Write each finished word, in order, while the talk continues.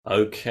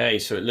Okay,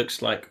 so it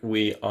looks like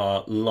we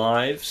are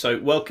live. So,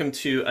 welcome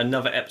to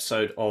another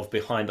episode of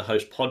Behind the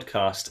Host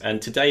podcast.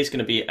 And today's going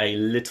to be a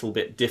little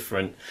bit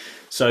different.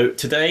 So,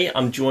 today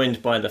I'm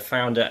joined by the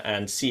founder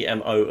and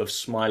CMO of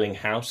Smiling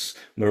House,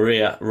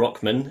 Moriya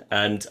Rockman.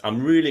 And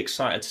I'm really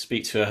excited to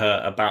speak to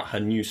her about her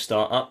new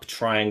startup,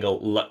 Triangle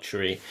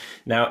Luxury.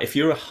 Now, if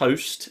you're a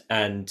host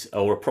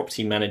or a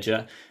property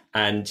manager,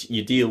 and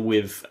you deal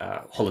with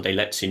holiday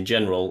lets in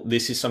general,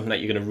 this is something that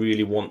you're going to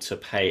really want to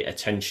pay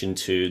attention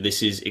to.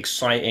 This is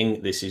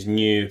exciting, this is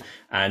new,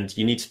 and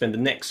you need to spend the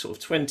next sort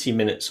of 20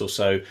 minutes or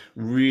so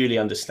really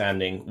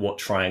understanding what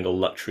Triangle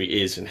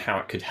Luxury is and how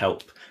it could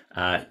help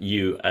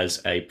you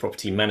as a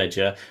property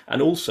manager,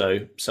 and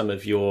also some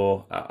of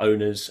your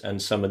owners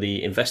and some of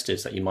the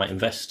investors that you might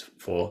invest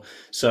for.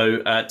 So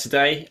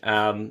today,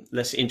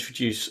 let's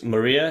introduce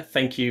Moriya.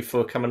 Thank you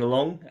for coming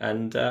along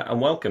and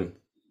welcome.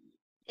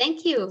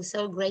 Thank you.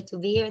 So great to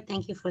be here.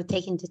 Thank you for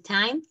taking the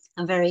time.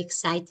 I'm very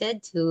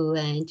excited to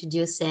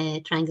introduce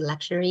Triangle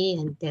Luxury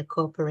and the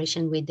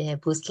cooperation with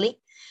Boostly.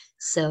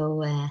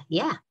 So,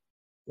 yeah.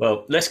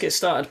 Well, let's get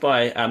started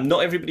by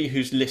not everybody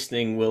who's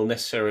listening will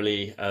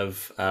necessarily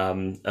have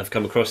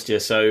come across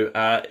you. So,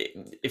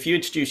 if you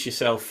introduce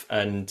yourself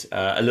and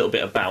a little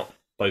bit about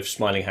both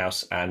Smiling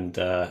House and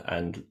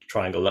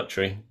Triangle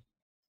Luxury.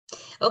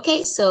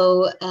 Okay,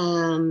 so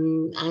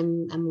I'm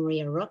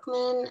Moriya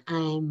Rockman.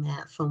 I'm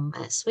from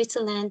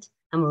Switzerland.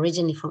 I'm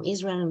originally from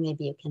Israel.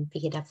 Maybe you can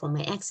pick it up from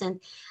my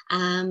accent.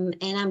 And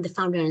I'm the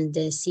founder and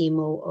the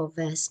CMO of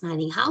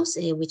Smiling House,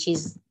 which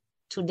is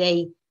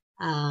today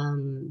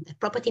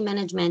property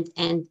management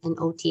and an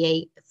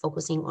OTA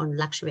focusing on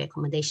luxury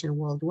accommodation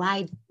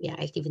worldwide. We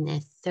are active in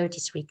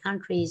 33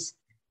 countries.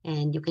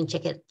 And you can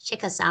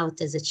check us out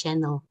as a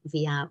channel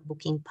via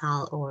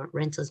BookingPal or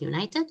Rentals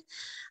United.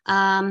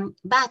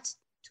 But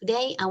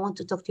today, I want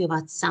to talk to you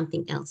about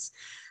something else.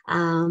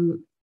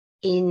 In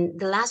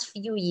the last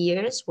few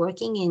years,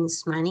 working in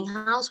Smiling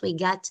House, we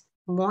got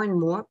more and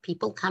more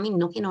people coming,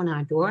 knocking on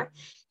our door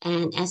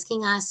and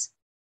asking us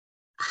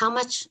how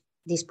much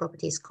these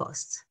properties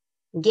cost.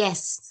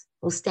 Guests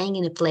who are staying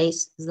in a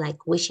place is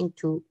like wishing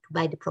to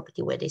buy the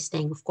property where they're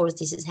staying. Of course,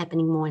 this is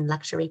happening more in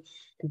luxury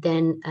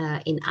than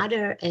in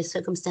other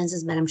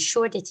circumstances, but I'm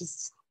sure that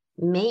it's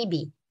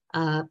maybe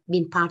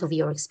been part of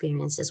your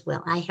experience as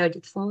well. I heard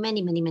it from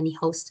many, many, many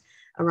hosts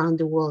around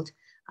the world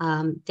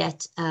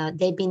that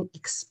they've been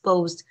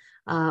exposed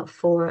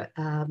for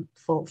kind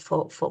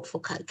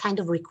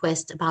of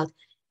request about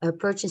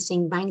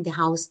buying the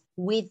house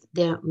with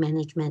their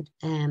management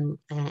and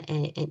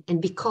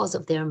because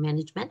of their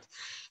management.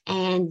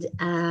 And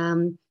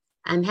I'm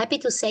happy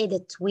to say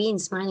that we in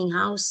Smiling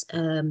House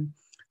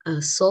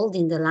sold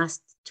in the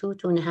last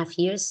 2.5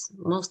 years,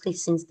 mostly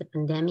since the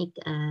pandemic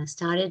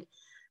started,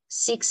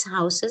 6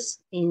 houses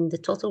in the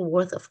total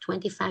worth of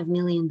 $25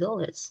 million.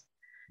 Wow.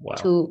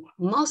 To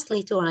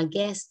mostly to our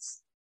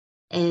guests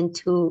and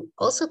to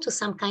also to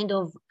some kind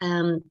of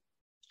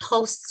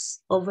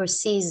hosts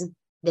overseas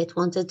that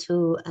wanted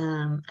to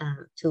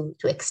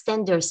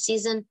extend their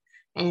season,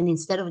 and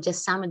instead of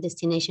just summer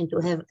destination to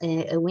have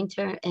a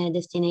winter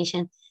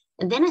destination.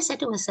 And then I said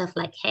to myself,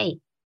 like, hey,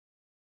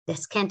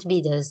 this can't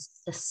be, there's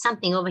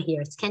something over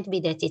here. It can't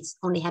be that it's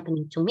only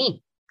happening to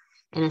me.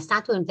 And I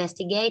started to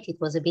investigate. It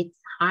was a bit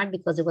hard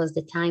because it was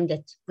the time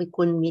that we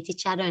couldn't meet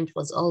each other and it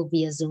was all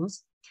via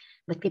Zooms.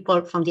 But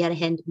people, from the other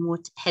hand,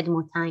 had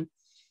more time.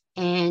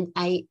 And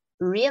I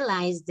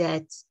realized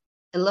that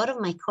a lot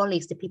of my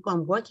colleagues, the people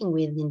I'm working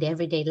with in the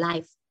everyday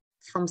life,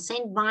 from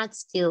St.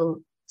 Bart's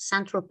till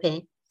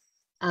Saint-Tropez,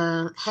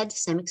 had the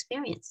same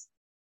experience.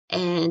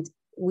 And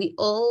we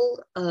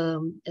all,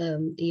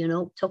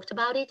 talked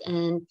about it.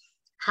 And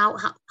how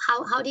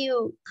do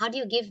you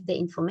give the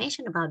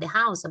information about the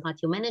house,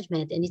 about your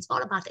management? And it's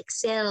all about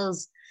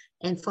Excels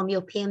and from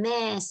your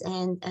PMS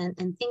and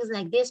things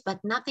like this,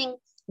 but nothing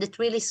that's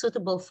really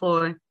suitable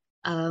for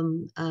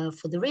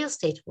the real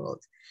estate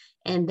world.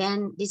 And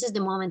then this is the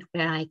moment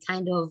where I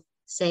kind of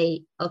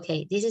say,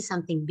 okay, this is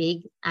something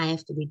big. I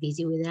have to be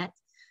busy with that.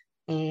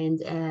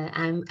 And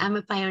I'm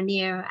a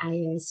pioneer.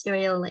 I'm a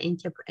serial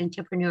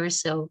entrepreneur.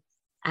 So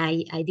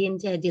I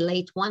didn't delay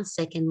it 1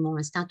 second more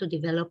and start to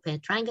develop a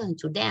Triangle. And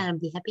today I'll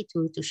be happy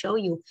to show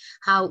you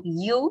how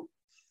you,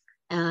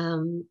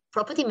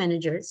 property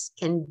managers,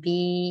 can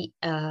be,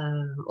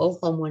 or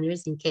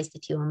homeowners, in case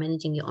that you are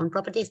managing your own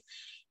properties,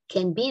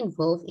 can be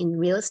involved in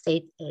real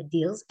estate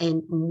deals.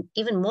 And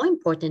even more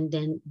important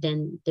than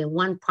the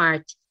one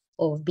part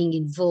of being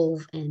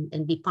involved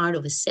and be part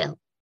of a sale,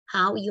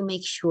 how you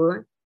make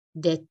sure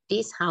that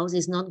this house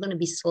is not going to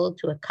be sold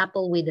to a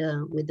couple with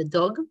a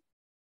dog,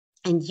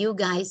 and you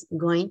guys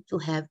going to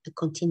have a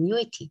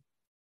continuity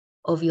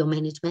of your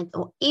management,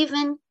 or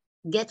even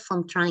get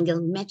from Triangle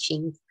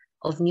matching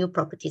of new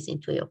properties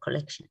into your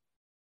collection.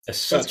 It's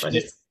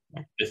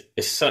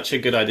such a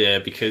good idea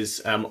because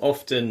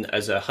often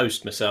as a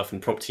host myself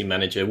and property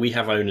manager, we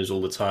have owners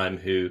all the time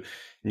who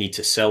need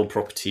to sell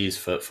properties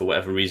for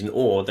whatever reason,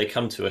 or they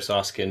come to us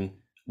asking,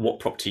 what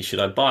property should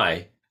I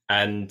buy?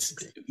 And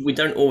we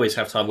don't always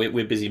have time.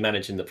 We're busy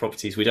managing the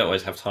properties. We don't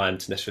always have time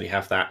to necessarily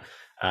have that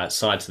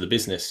side to the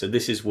business. So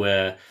this is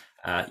where,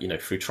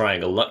 through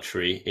Triangle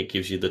Luxury, it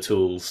gives you the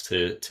tools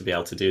to be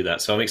able to do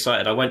that. So I'm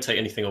excited. I won't take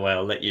anything away.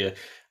 I'll let you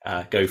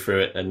go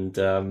through it and,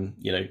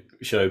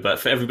 show. But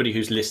for everybody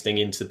who's listening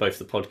into both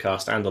the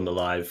podcast and on the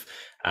live,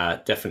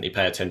 definitely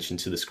pay attention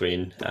to the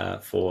screen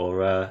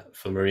for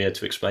Moriya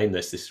to explain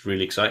this. This is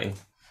really exciting.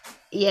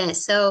 Yeah,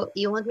 so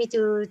you want me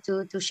to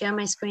share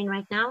my screen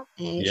right now?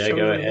 Yeah, show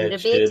go you ahead. a little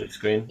Share bit. the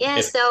screen.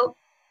 Yeah, so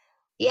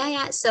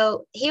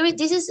so here,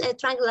 this is a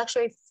Triangle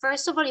Luxury.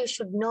 First of all, you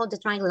should know the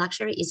Triangle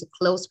Luxury is a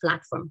closed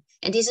platform.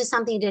 And this is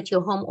something that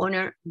your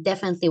homeowner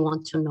definitely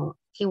wants to know.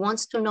 He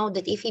wants to know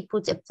that if he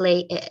puts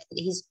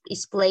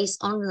his place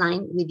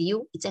online with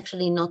you, it's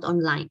actually not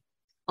online.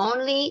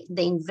 Only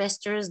the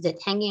investors that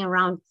hanging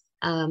around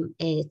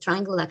a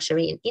Triangle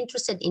Luxury and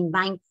interested in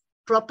buying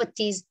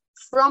properties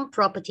from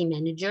property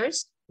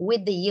managers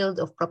with the yield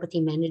of property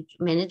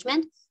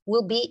management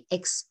will be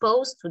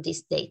exposed to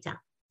this data.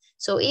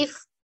 So if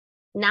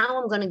now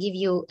I'm going to give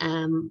you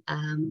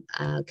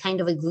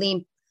kind of a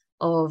glimpse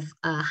of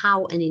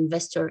how an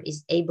investor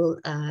is able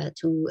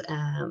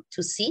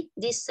to see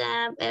these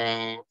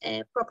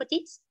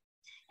properties.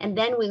 And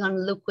then we're going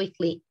to look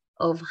quickly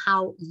of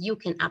how you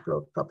can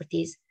upload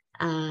properties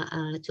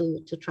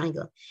to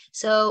Triangle.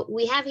 So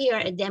we have here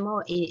a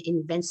demo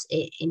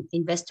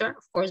investor,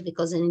 of course,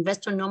 because an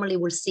investor normally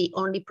will see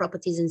only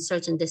properties in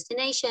certain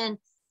destination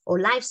or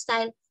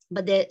lifestyle,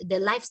 but the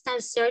lifestyle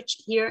search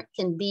here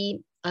can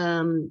be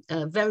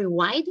very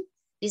wide.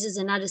 This is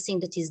another thing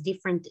that is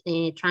different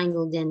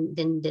Triangle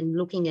than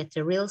looking at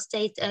a real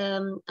estate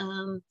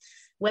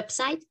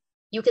website.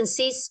 You can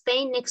see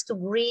Spain next to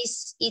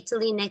Greece,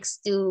 Italy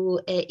next to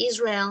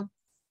Israel,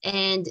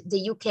 and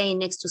the UK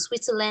next to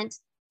Switzerland.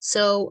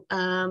 So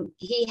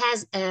he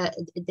has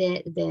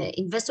the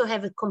investor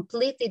have a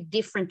completely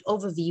different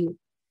overview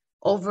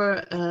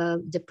over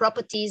the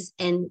properties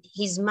and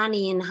his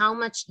money and how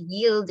much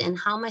yield and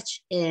how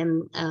much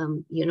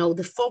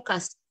the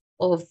forecast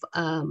of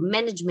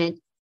management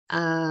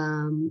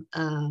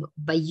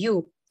by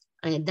you,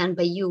 done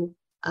by you,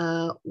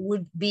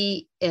 would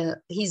be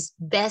his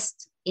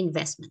best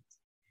investment.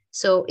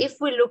 So if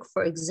we look,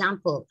 for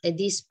example, at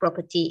this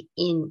property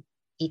in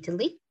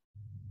Italy,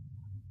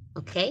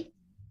 okay,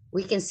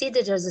 we can see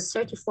that there's a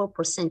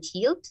 34%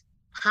 yield.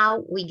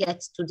 How we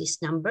get to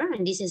this number,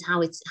 and this is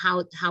how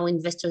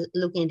investors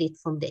looking at it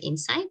from the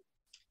inside.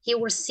 He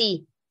will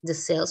see the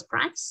sales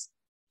price.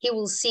 He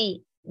will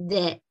see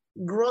the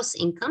gross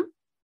income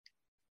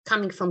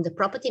coming from the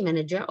property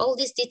manager. All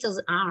these details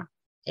are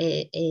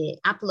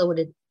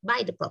uploaded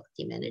by the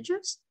property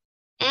managers.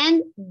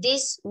 And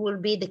this will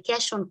be the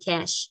cash on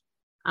cash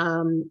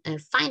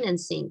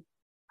financing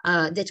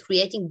that's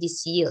creating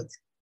this yield.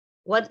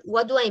 What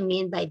do I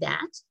mean by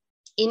that?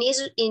 In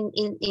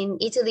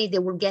Italy, they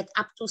will get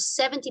up to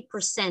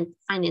 70%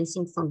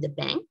 financing from the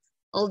bank.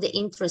 All the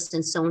interest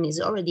and so on is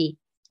already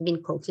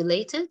been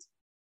calculated.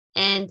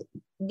 And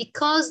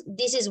because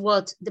this is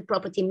what the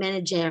property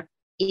manager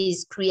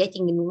is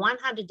creating in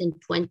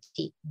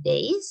 120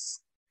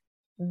 days,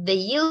 the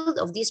yield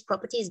of this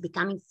property is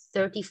becoming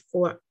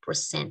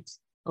 34%,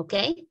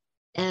 okay?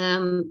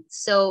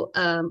 So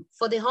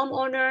for the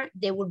homeowner,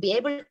 they will be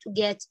able to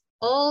get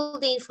all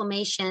the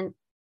information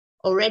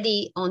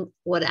already on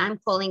what I'm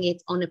calling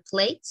it on a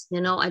plate.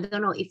 I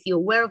don't know if you're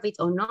aware of it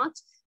or not,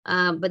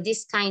 but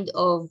this kind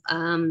of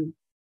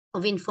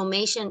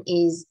information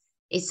is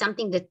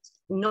something that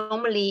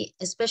normally,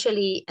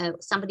 especially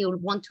somebody who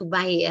would want to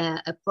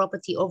buy a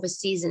property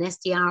overseas, an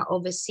STR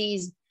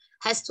overseas,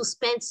 has to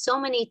spend so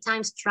many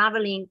times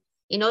traveling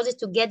in order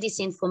to get this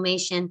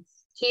information.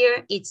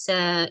 Here,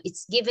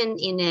 it's given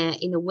in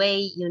a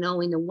way, in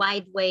a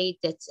wide way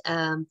that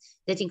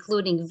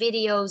including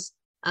videos.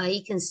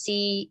 You can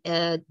see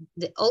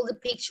all the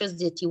pictures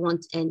that you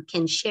want and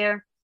can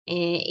share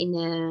in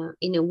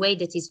a way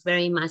that is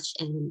very much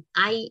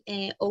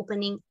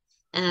eye-opening.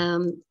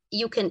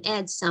 You can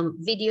add some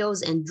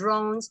videos and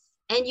drones,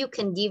 and you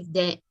can give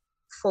the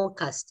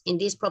forecast. In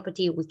this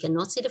property, we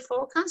cannot see the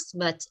forecast,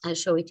 but I'll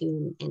show it to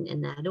you in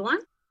another one.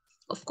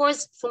 Of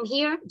course, from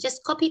here,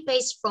 just copy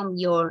paste from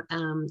your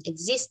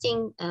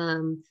existing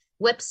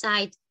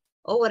website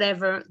or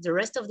whatever, the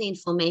rest of the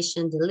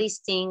information, the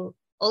listing,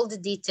 all the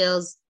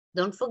details.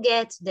 Don't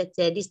forget that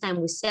this time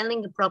we're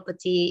selling the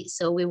property,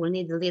 so we will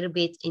need a little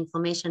bit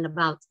information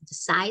about the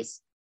size.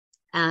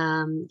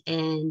 And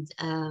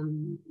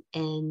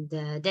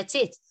that's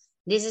it.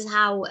 This is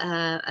how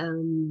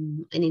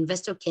an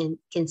investor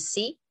can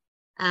see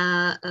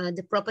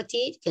the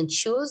property, can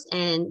choose,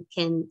 and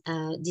can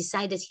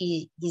decide that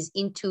he's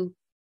into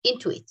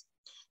it.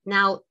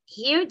 Now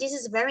here, this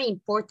is very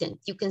important.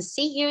 You can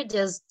see here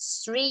there's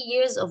 3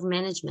 years of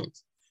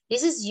management.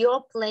 This is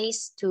your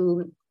place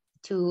to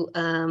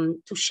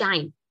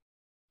shine.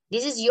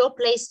 This is your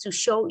place to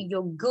show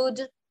your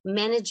good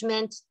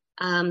management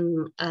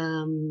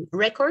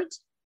record,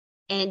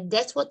 and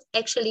that's what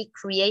actually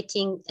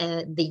creating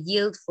the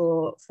yield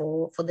for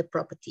the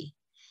property.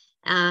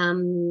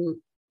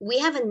 we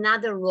have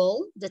another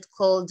role that's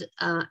called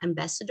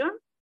ambassador.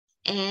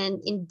 And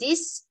in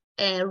this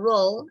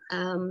role,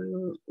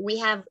 we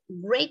have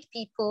great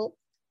people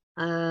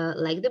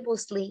like the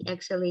Boostly,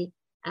 actually,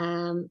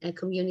 a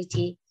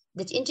community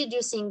that's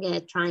introducing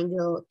a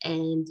triangle.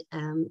 And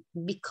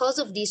because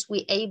of this,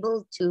 we're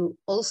able to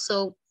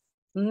also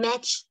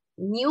match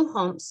new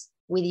homes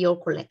with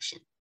your collection.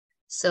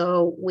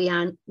 So we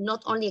are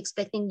not only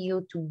expecting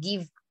you to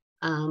give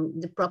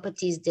the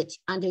properties that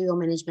under your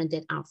management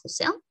that are for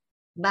sale,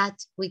 but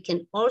we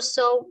can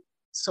also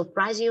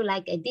surprise you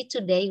like I did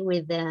today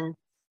with a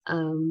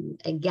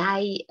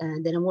guy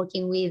that I'm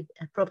working with,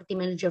 a property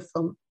manager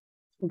from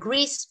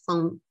Greece,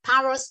 from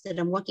Paros, that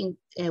I'm working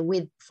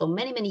with for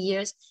many, many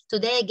years.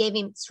 Today I gave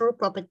him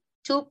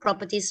two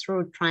properties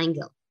through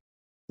Triangle,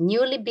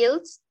 newly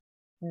built,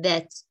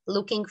 that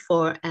looking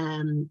for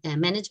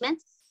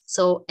management.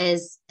 So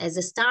as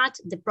a start,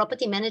 the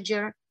property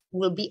manager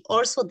will be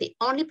also the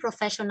only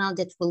professional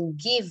that will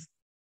give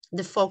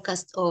the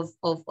forecast of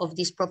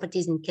these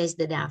properties in case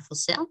that they are for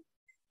sale.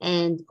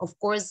 And of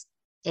course,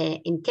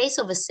 in case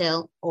of a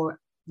sale or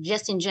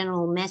just in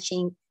general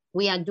matching,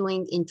 we are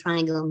doing in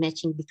Triangle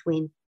matching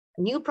between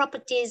new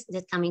properties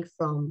that coming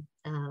from,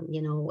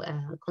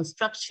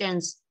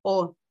 constructions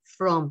or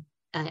from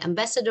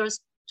ambassadors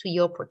to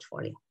your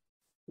portfolio.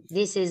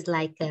 This is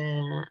like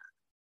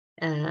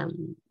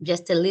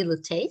just a little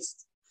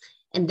taste.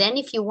 And then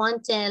if you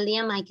want,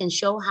 Liam, I can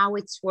show how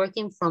it's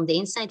working from the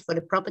inside for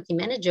the property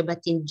manager.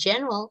 But in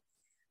general,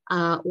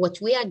 what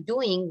we are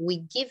doing,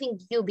 we're giving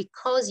you,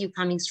 because you're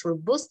coming through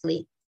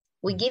Boostly,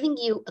 we're giving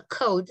you a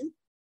code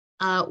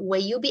where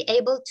you'll be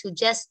able to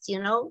just,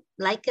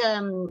 like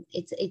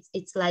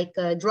it's like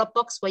a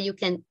Dropbox where you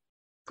can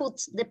put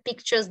the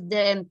pictures,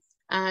 the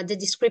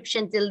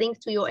description, the link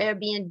to your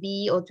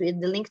Airbnb or to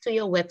the link to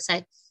your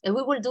website, and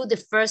we will do the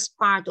first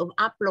part of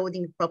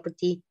uploading the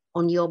property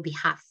on your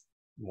behalf.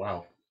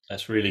 Wow,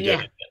 that's really good.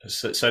 Yeah.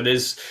 So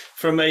there's,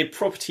 from a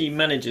property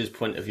manager's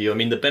point of view, I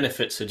mean, the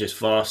benefits are just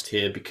vast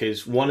here,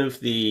 because one of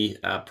the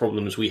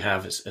problems we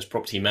have as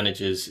property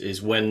managers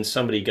is when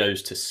somebody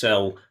goes to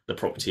sell the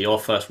property, our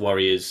first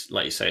worry is,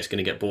 like you say, it's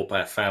going to get bought by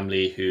a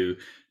family who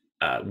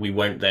we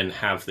won't then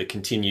have the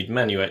continued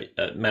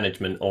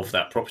management of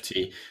that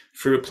property.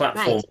 Through a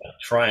platform like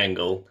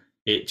Triangle,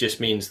 it just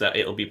means that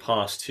it'll be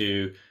passed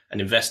to an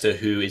investor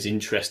who is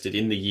interested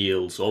in the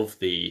yields of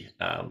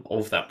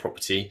that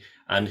property,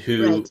 and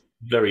who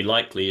very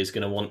likely is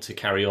going to want to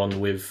carry on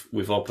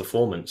with our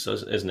performance,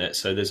 isn't it?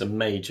 So there's a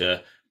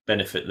major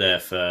benefit there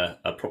for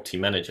a property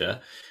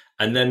manager.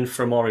 And then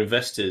from our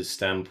investors'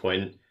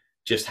 standpoint,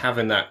 just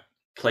having that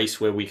place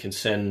where we can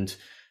send,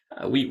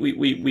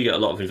 we get a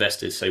lot of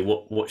investors say,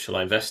 what shall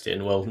I invest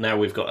in? Well, now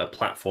we've got a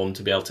platform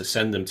to be able to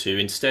send them to,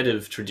 instead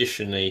of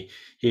traditionally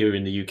here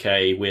in the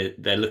UK where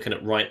they're looking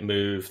at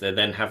Rightmove, they're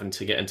then having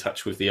to get in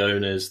touch with the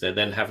owners, they're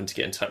then having to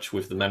get in touch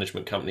with the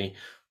management company.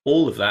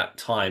 All of that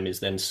time is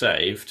then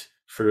saved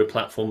through a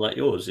platform like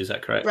yours. Is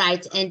that correct?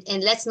 Right.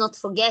 And let's not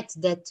forget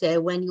that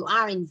when you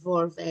are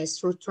involved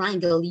through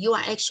Triangle, you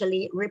are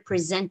actually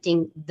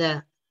representing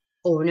the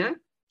owner,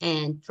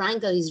 and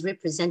Triangle is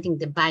representing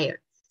the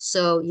buyer.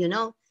 So,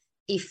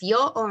 if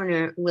your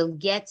owner will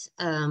get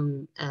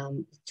to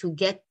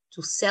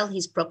sell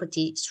his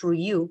property through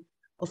you,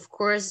 of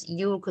course,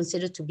 you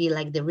consider to be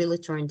like the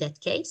realtor in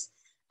that case.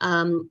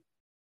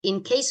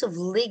 In case of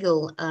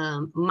legal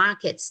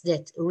markets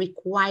that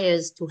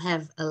requires to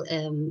have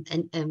an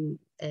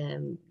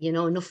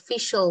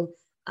official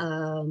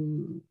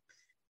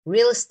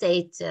real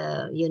estate,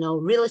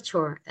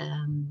 realtor,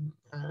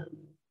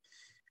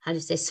 how do you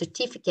say,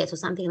 certificate or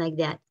something like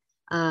that.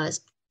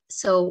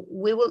 So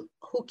we will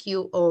hook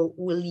you, or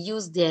will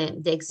use the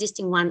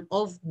existing one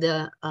of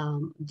the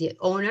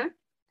owner,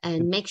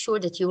 and make sure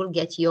that you will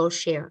get your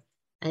share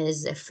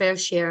as a fair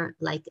share,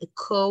 like a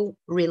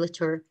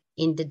co-realtor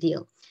in the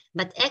deal.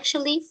 But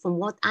actually, from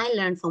what I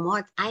learned, from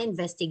what I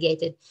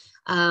investigated,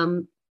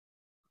 the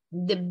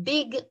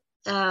big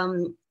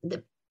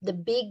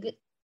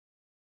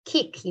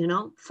kick,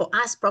 for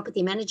us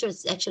property managers,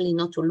 is actually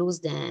not to lose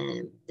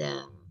the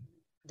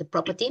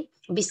property,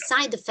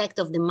 beside the fact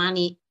of the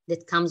money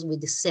that comes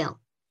with the sale.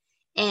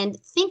 And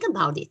think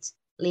about it,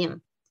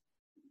 Liam.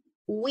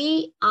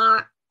 We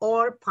are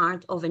all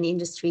part of an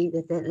industry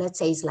that, let's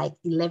say, is like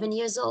 11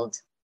 years old,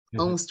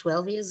 almost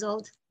 12 years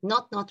old,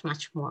 not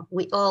much more.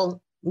 We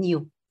all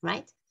new,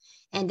 right?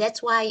 And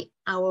that's why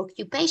our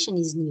occupation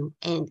is new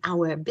and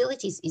our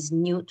abilities is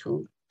new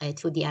to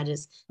the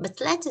others. But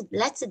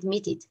let's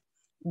admit it,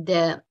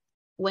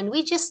 when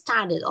we just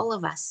started, all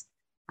of us,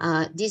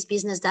 this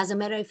business, doesn't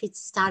matter if you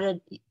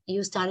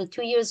started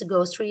 2 years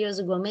ago, 3 years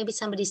ago, maybe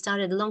somebody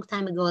started a long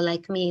time ago,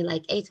 like me,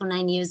 like 8 or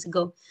 9 years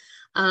ago.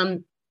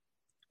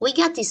 We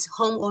got these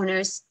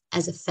homeowners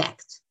as a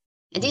fact.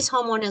 And these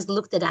homeowners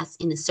looked at us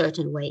in a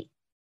certain way.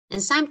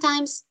 And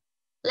sometimes,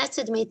 let's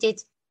admit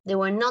it, they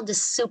were not the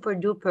super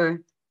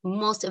duper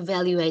most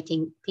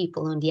evaluating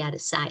people on the other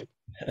side.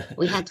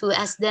 We had to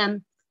ask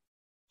them,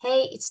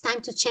 hey, it's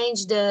time to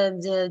change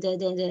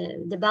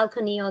the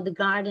balcony or the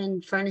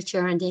garden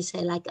furniture, and they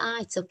say like,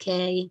 it's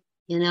okay,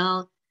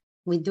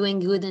 we're doing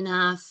good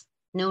enough,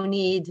 no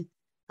need,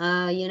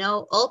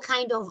 all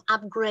kind of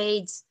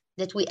upgrades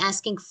that we're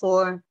asking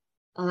for,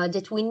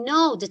 that we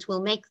know that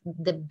will make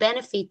the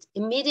benefit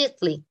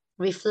immediately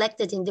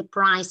reflected in the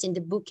price, in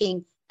the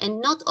booking,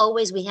 and not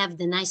always we have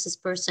the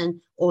nicest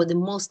person or the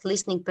most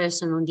listening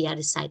person on the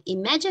other side.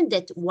 Imagine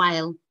that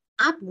while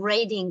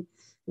upgrading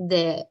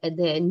the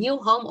new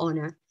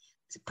homeowner,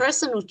 the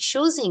person who's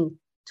choosing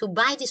to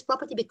buy this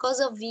property because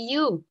of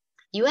you,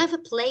 you have a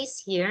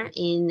place here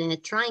in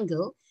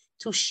Triangle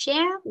to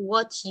share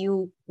what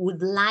you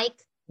would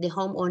like the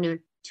homeowner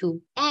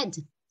to add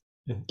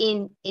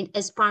in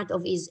as part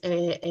of his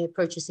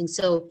purchasing.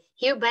 So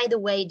here, by the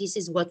way, this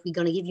is what we're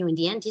going to give you in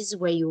the end. This is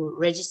where you're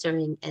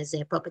registering as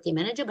a property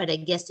manager, but I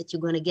guess that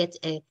you're going to get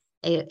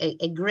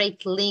a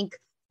great link,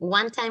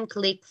 one-time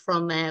click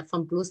from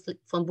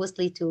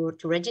Boostly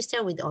to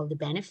register with all the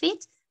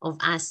benefit of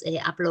us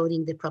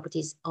uploading the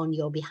properties on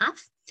your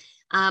behalf.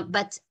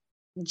 But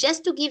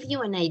just to give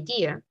you an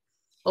idea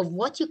of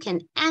what you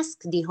can ask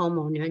the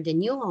homeowner, the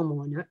new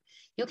homeowner,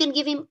 you can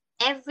give him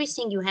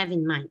everything you have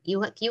in mind.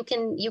 You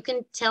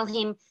can tell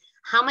him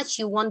how much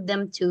you want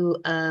them to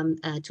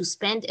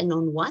spend and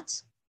on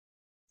what.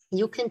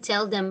 You can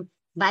tell them,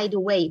 by the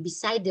way,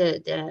 beside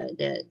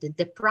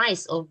the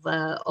price of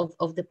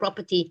the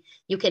property,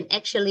 you can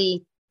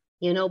actually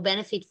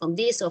benefit from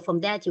this or from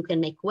that. You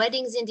can make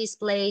weddings in this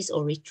place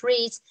or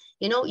retreats.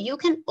 You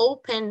can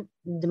open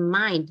the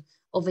mind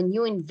of a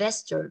new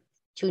investor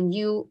to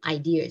new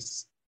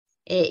ideas.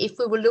 If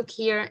we will look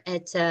here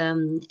at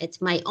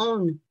my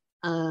own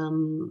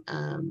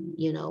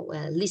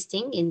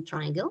listing in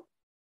Triangle,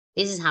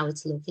 this is how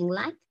it's looking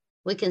like.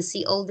 We can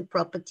see all the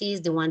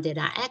properties, the ones that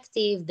are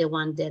active, the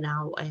ones that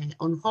are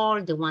on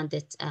hold, the ones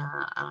that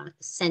are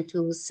sent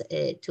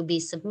to be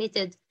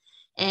submitted.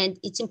 And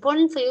it's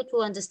important for you to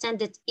understand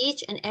that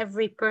each and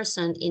every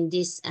person in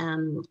this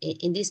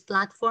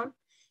platform,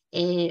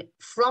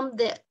 from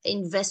the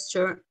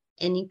investor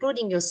and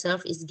including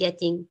yourself, is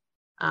getting,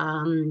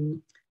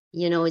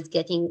 it's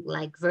getting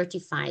like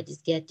verified,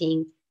 it's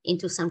getting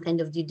into some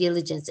kind of due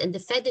diligence. And the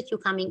fact that you're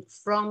coming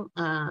from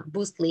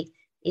Boostly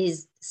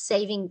is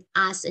saving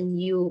us and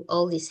you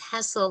all this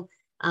hassle.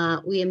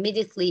 We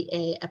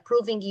immediately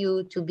approving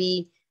you to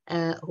be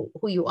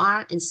who you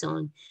are and so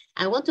on.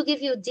 I want to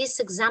give you this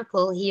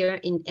example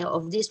here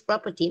of this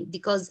property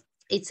because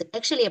it's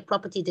actually a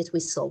property that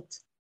we sold.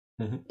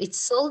 Mm-hmm. It's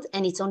sold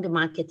and it's on the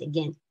market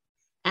again.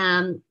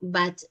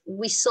 But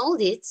we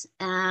sold it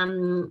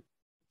to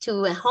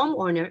a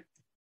homeowner,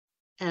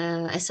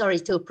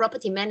 to a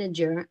property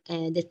manager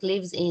that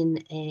lives in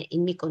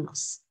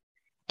Mykonos.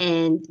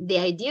 And the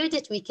idea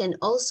that we can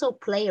also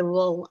play a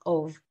role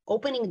of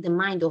opening the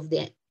mind of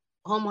the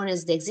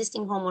homeowners, the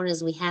existing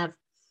homeowners we have,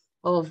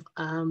 of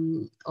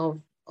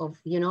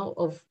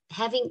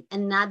having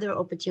another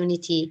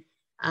opportunity,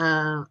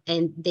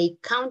 and they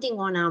counting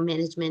on our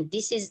management.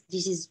 This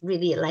is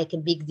really like a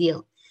big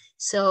deal.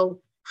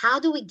 So how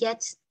do we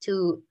get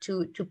to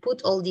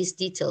put all these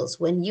details?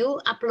 When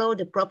you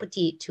upload a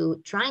property to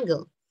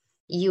Triangle,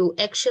 you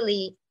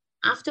actually,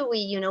 after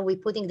we're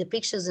putting the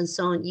pictures and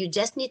so on, you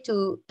just need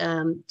to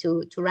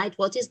write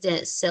what is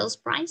the sales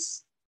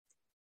price,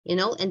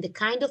 and the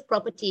kind of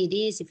property it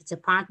is, if it's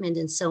apartment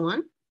and so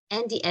on,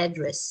 and the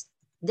address.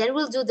 Then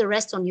we'll do the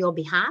rest on your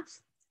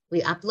behalf.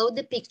 We upload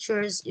the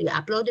pictures, you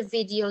upload the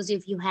videos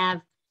if you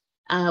have.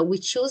 We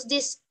choose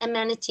these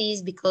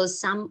amenities because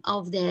some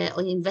of the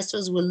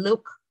investors will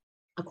look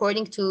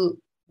according to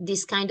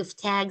this kind of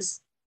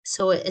tags.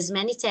 So as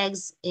many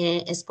tags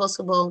as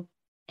possible,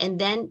 and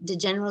then the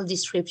general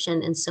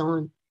description and so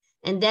on.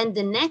 And then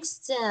the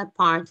next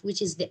part,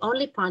 which is the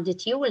only part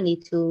that you will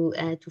need to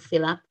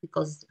fill up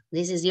because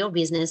this is your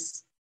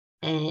business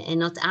and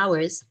not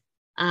ours,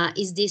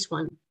 is this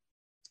one.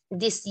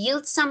 This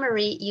yield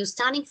summary, you're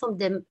starting from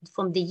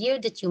the year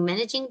that you're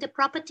managing the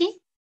property,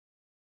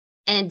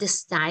 and the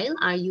style,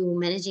 are you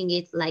managing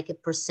it like a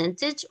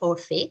percentage or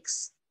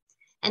fix?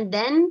 And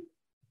then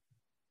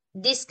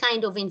this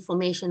kind of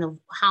information of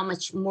how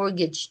much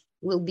mortgage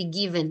will be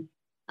given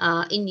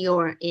in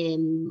your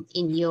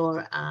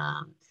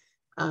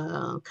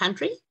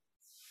country.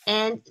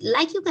 And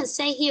like you can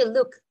say here,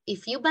 look,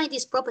 if you buy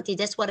this property,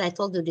 that's what I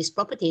told you, this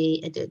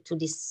property to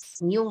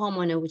this new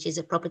homeowner, which is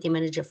a property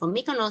manager from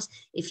Mykonos.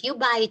 If you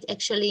buy it,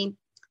 actually,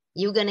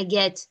 you're going to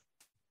get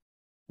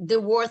the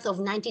worth of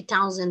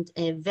 90,000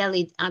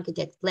 valid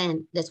architect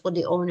plan. That's what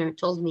the owner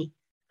told me.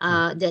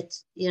 That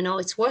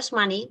it's worth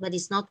money, but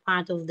it's not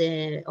part of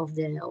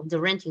the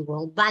renting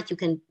world. But you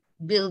can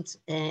build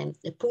a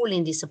pool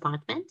in this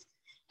apartment,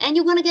 and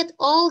you're going to get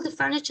all the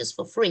furniture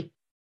for free.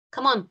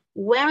 Come on,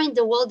 where in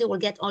the world they will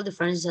get all the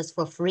furniture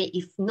for free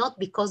if not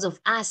because of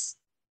us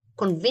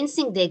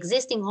convincing the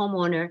existing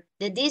homeowner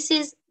that this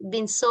is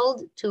been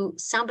sold to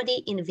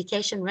somebody in a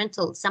vacation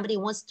rental. Somebody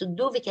wants to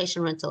do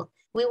vacation rental.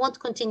 We want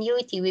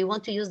continuity. We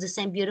want to use the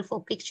same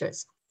beautiful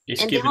pictures.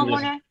 It's and the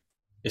homeowner,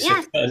 It's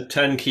a Yeah,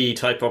 turnkey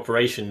type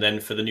operation then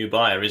for the new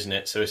buyer, isn't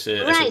it? So it's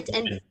a right.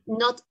 And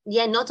not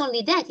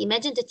only that,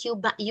 imagine that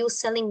you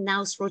selling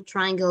now through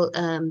Triangle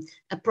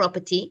a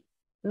property.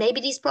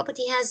 Maybe this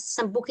property has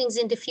some bookings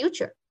in the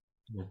future.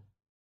 win.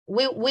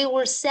 We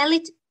will sell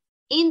it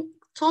in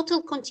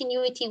total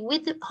continuity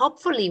with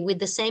hopefully with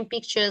the same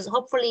pictures.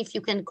 Hopefully, if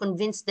you can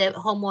convince the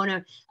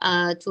homeowner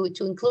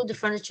to include the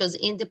furnitures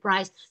in the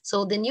price,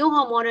 so the new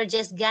homeowner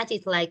just got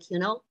it, like,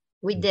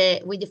 with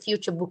the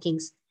future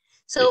bookings. Yeah.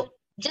 So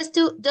just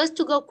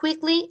to go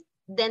quickly,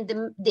 then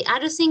the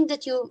other thing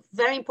that you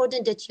very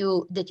important that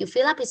you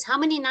fill up is how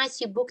many nights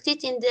you booked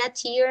it in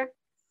that year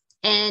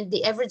and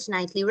the average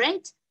nightly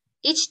rate.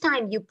 Each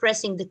time you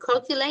pressing the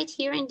calculate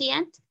here in the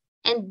end,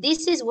 and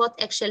this is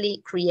what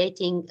actually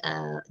creating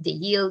the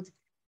yield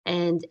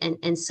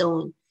and so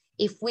on.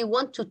 If we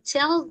want to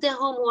tell the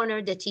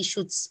homeowner that he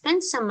should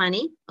spend some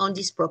money on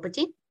this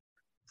property,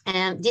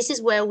 this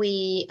is where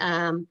we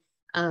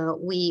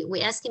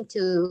ask him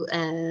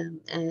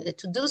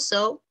to do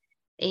so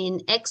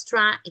in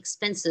extra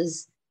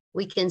expenses.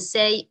 We can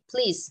say,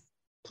 please,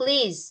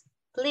 please,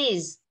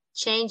 please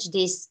change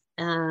this,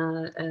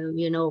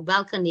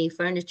 balcony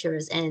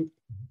furnitures and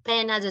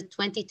pay another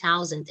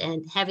 20,000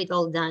 and have it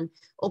all done.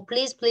 Or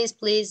please, please,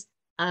 please,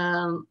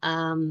 add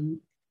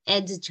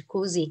the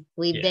jacuzzi.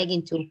 We Yeah. beg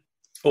into.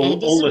 All,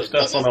 And this all the this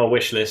stuff on is our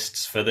wish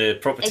lists for the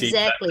properties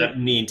that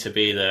exactly. need to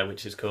be there,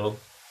 which is cool.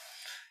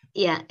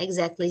 Yeah,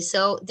 exactly.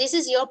 So this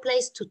is your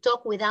place to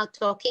talk without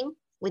talking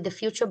with the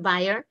future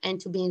buyer and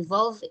to be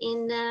involved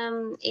in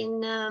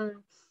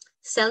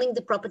selling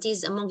the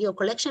properties among your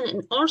collection.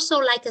 And also,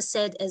 like I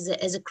said,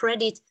 as a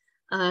credit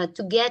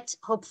to get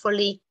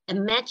hopefully a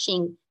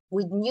matching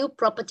with new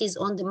properties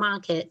on the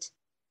market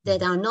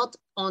that are not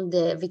on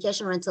the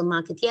vacation rental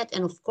market yet.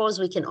 And of course,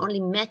 we can only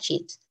match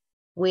it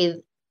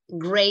with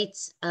great,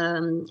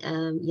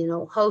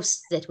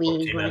 hosts that we're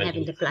Property going to have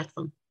in managers. the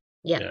platform.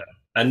 Yeah. Yeah.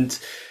 And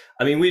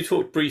I mean, we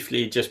talked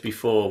briefly just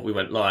before we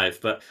went live,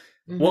 but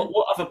Mhm.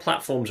 what other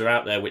platforms are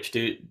out there which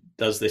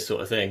does this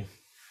sort of thing?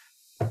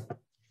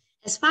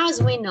 As far as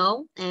we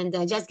know, and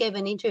I just gave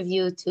an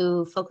interview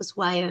to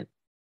FocusWire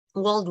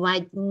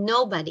worldwide,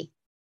 nobody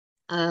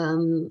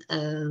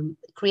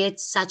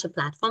creates such a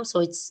platform.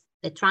 So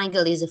the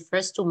Triangle is the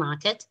first to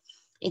market.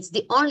 It's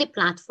the only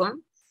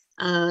platform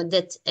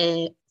that,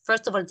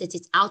 first of all, that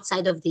it's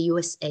outside of the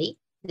USA,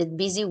 that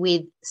busy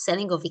with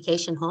selling of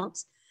vacation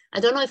homes. I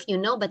don't know if you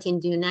know, but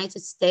in the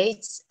United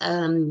States,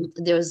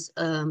 there's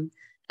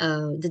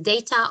the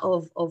data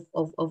of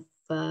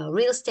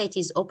real estate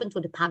is open to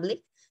the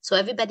public, so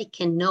everybody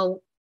can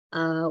know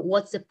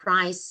what's the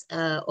price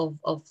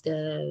of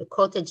the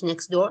cottage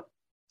next door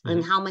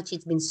and how much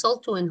it's been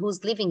sold to and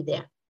who's living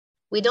there.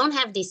 We don't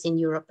have this in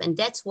Europe, and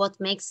that's what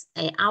makes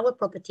our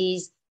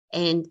properties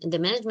and the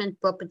management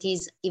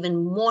properties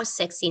even more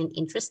sexy and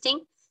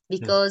interesting,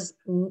 because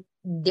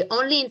the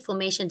only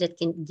information that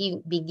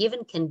be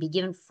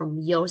given from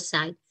your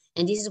side,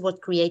 and this is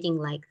what creating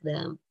like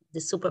the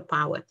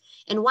superpower.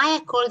 And why I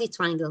called it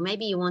Triangle,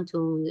 maybe you want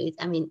to,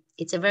 I mean,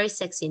 it's a very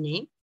sexy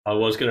name. I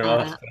was going to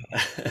Uh,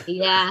 ask.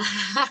 yeah,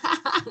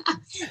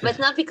 but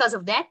not because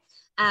of that.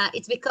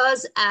 It's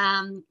because,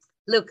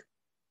 look,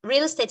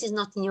 real estate is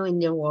not new in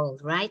the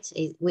world, right?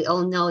 We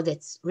all know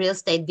that real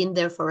estate been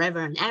there forever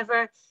and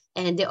ever,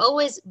 and they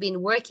always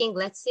been working.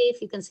 Let's see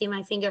if you can see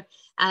my finger.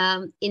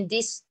 In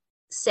this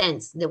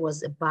sense, there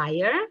was a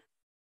buyer,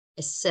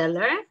 a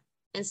seller,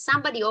 and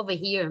somebody over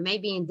here,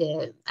 maybe in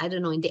the, I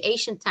don't know, in the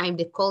ancient time,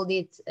 they called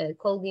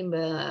him,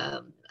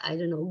 I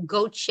don't know,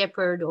 goat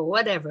shepherd or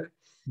whatever.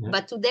 Yeah.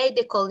 But today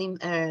they call him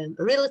a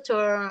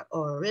realtor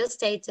or real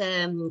estate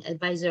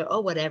advisor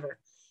or whatever.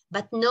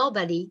 But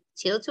nobody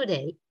till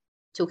today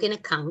took in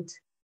account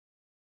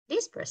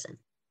this person.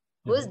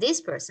 Who's this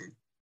person?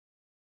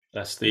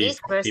 That's the This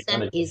property person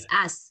manager. is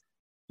us.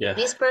 Yeah.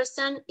 This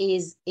person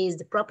is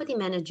the property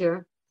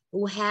manager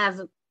who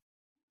have,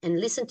 and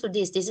listen to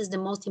this, this is the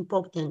most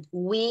important.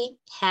 We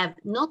have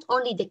not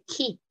only the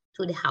key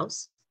to the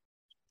house,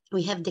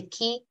 we have the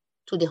key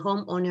to the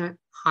homeowner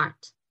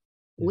heart.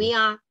 We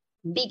are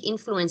big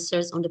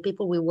influencers on the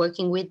people we're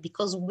working with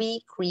because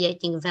we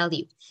creating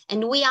value.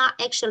 And we are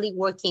actually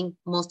working,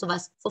 most of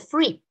us, for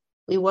free.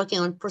 We're working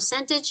on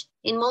percentage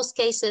in most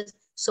cases.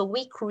 So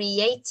we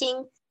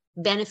creating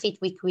benefit,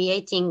 we're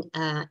creating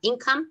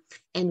income,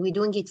 and we're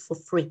doing it for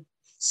free.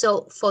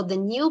 So for the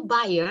new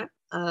buyer,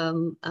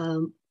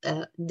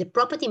 the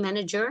property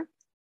manager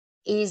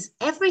is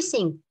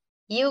everything.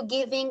 You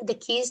giving the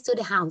keys to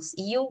the house.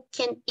 You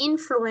can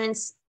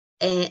influence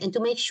and to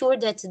make sure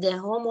that the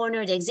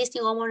homeowner, the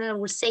existing homeowner,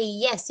 will say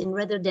yes and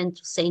rather than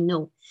to say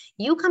no.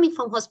 You coming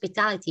from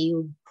hospitality,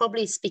 you're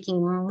probably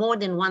speaking more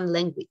than one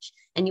language,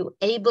 and you're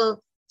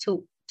able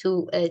to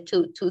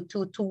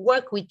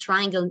work with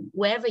Triangle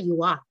wherever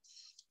you are,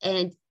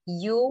 and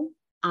you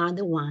are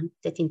the one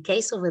that, in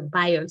case of a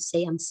buyer,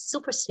 say, I'm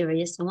super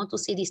serious, I want to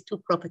see these two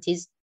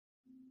properties.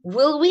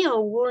 Will we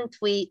or won't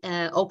we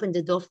open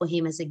the door for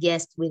him as a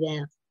guest with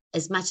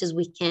as much as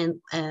we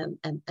can,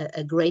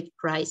 a great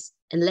price,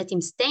 and let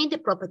him stay in the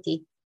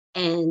property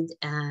and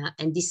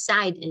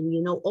decide and,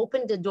 you know,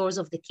 open the doors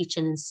of the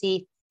kitchen and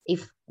see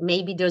if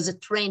maybe there's a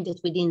trend that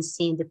we didn't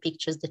see in the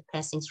pictures that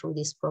passing through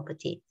this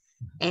property.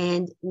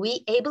 And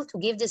we able to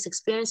give this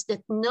experience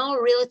that no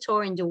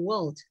realtor in the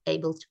world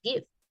able to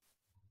give.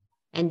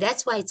 And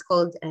that's why it's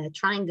called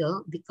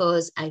Triangle,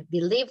 because I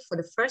believe for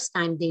the first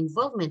time, the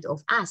involvement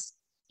of us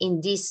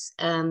in this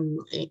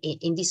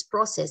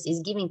process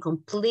is giving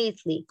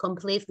completely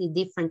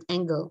different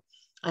angle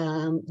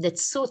that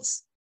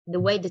suits the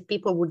way that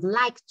people would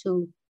like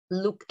to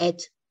look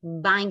at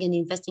buying and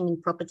investing in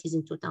properties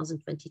in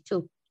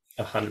 2022.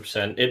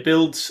 100%. It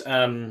builds,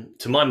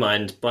 to my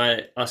mind,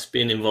 by us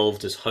being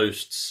involved as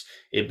hosts,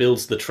 it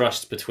builds the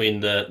trust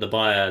between the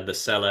buyer, the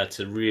seller,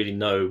 to really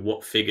know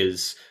what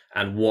figures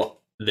and what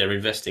they're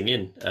investing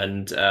in.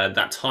 And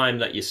that time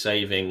that you're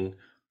saving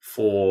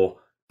for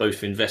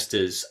both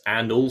investors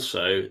and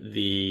also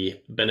the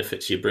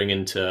benefits you bring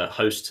into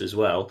hosts as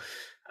well,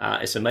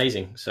 it's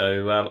amazing.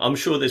 So I'm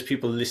sure there's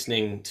people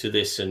listening to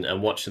this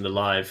and watching the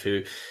live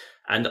who,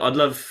 and I'd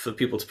love for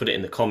people to put it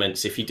in the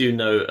comments if you do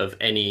know of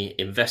any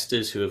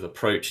investors who have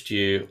approached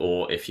you,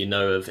 or if you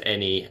know of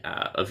any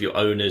of your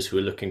owners who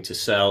are looking to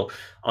sell.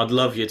 I'd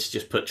love you to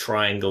just put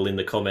Triangle in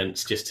the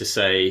comments, just to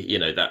say, you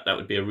know, that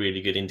would be a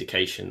really good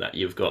indication that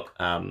you've got,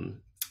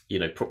 you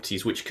know,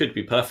 properties which could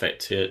be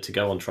perfect to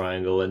go on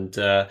Triangle. And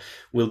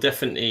we'll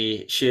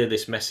definitely share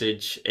this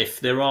message.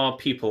 If there are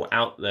people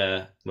out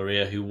there,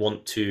 Moriya, who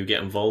want to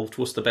get involved,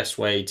 what's the best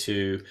way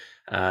to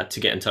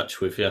get in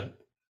touch with you?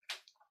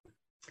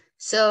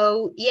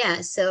 So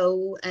yeah,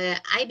 so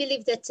I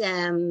believe that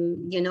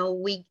you know,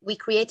 we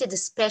created a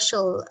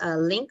special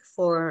link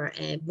for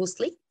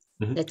Boostly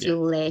that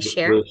you'll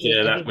share We'll with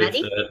share that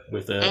everybody.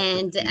 with the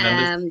And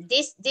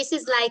members. this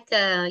is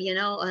like you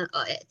know,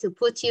 to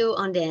put you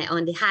on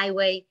the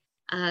highway.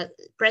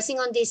 Pressing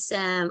on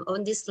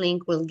this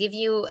link will give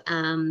you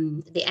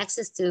the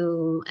access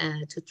to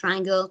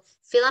Triangle.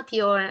 Fill up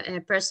your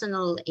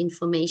personal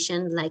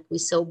information like we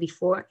saw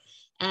before.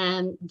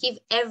 Give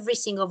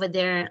everything over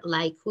there,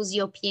 like who's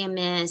your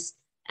PMS,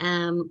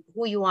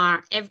 who you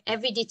are,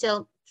 every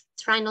detail.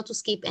 Try not to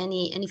skip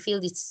any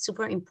field. It's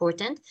super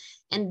important.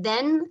 And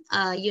then,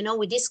 you know,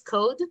 with this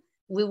code,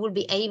 we will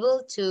be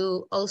able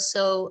to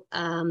also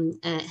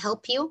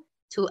help you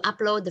to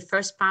upload the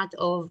first part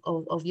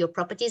of your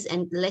properties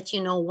and let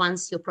you know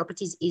once your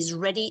properties is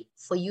ready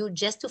for you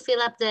just to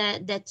fill up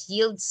that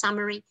yield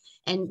summary.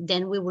 And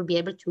then we will be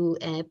able to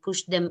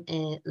push them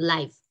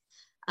live.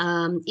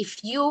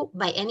 If you,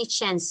 by any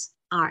chance,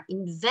 are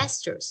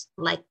investors,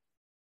 like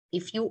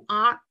if you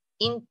are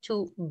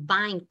into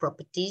buying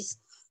properties,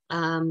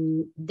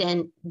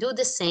 then do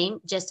the same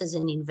just as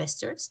an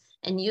investors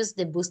and use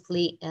the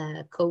Boostly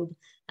code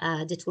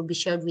that will be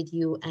shared with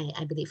you,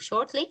 I believe,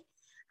 shortly.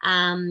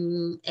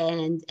 And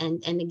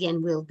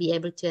again, we'll be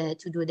able to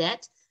do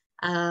that.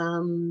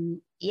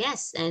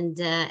 Yes,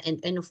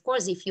 and of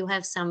course, if you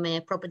have some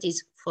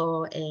properties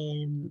for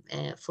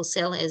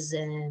sale as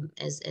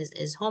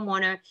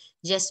homeowner,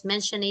 just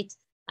mention it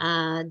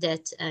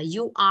that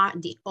you are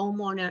the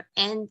homeowner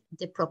and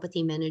the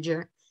property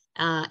manager.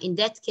 In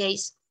that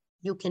case,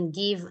 you can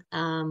give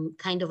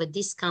kind of a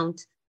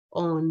discount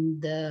on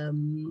the,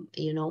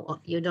 you know,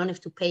 you don't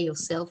have to pay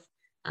yourself.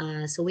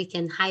 So we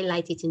can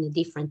highlight it in a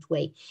different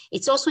way.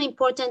 It's also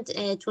important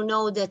to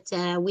know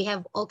that we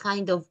have all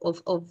kinds of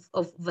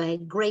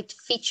great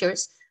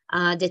features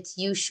that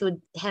you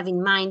should have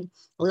in mind,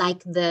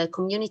 like the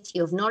community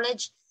of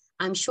knowledge.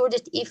 I'm sure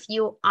that if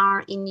you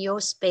are in your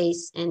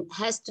space and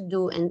has to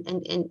do and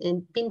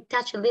been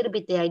touch a little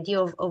bit the idea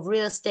of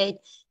real estate,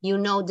 you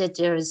know that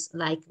there's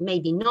like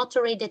maybe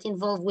notary that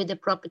involved with the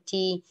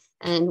property,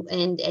 and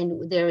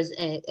there's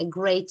a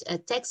great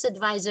tax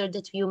advisor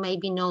that you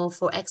maybe know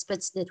for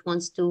experts that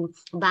wants to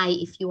buy.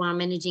 If you are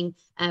managing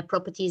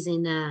properties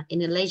in a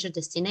leisure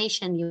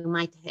destination, you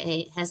might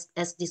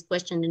ask this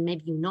question, and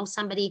maybe you know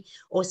somebody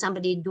or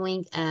somebody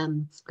doing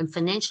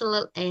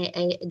financial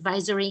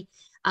advisory.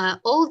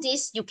 All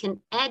this you can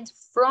add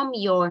from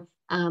your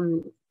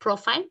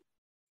profile.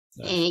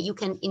 Nice. You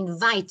can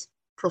invite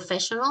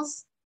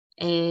professionals.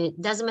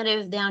 Doesn't matter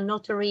if they are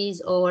notaries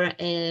or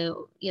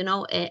you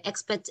know,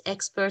 experts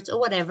or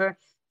whatever,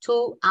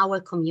 to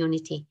our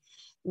community.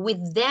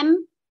 With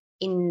them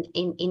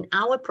in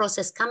our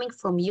process coming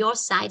from your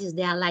side, is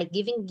they are like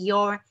giving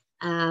your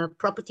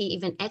property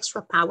even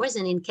extra powers.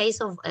 And in case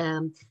of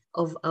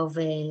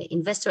an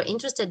investor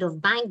interested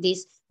of buying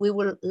this, we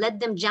will let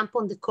them jump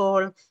on the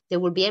call. They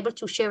will be able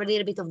to share a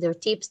little bit of their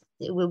tips.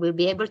 We will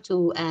be able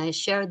to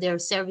share their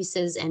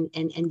services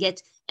and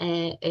get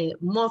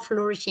more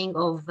flourishing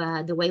of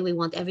the way we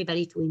want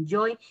everybody to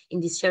enjoy in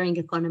this sharing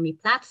economy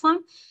platform.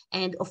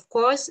 And of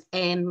course,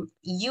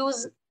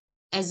 use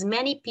as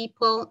many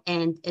people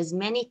and as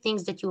many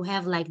things that you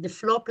have, like the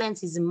floor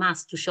plans is a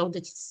must to show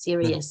that it's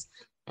serious.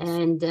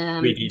 And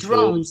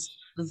drones,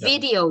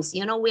 videos,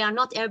 you know, we are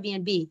not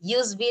Airbnb.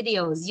 Use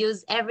videos,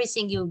 use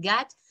everything you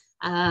got,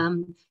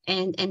 and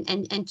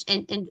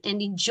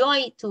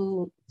enjoy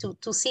to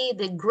see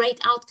the great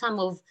outcome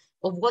of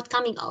of what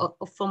coming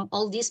from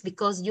all this,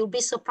 because you'll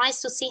be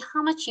surprised to see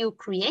how much you're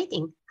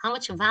creating, how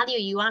much value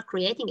you are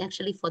creating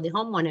actually for the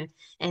homeowner.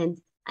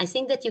 And I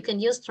think that you can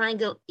use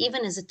Triangle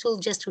even as a tool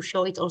just to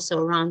show it also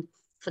around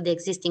for the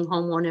existing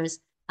homeowners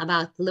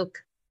about, look,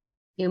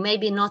 you may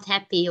be not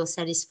happy or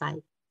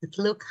satisfied, but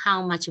look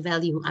how much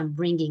value I'm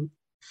bringing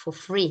for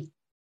free.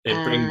 It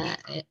brings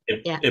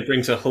it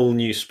brings a whole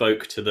new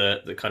spoke to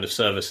the kind of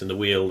service and the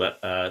wheel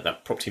that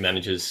that property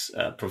managers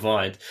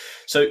provide.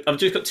 So I've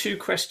just got two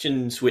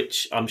questions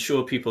which I'm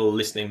sure people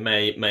listening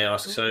may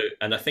ask. So,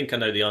 and I think I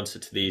know the answer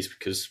to these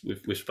because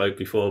we've spoke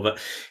before. But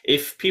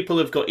if people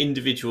have got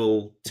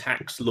individual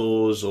tax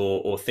laws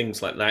or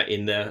things like that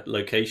in their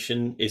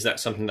location, is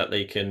that something that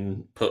they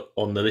can put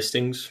on the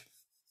listings?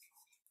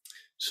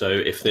 So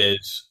if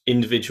there's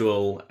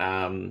individual,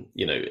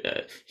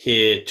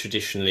 here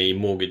traditionally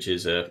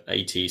mortgages are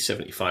 80,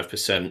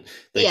 75%.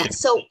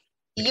 So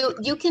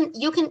you can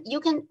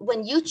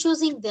when you're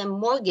choosing the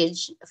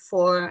mortgage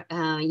for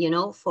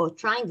for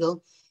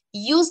Triangle,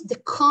 use the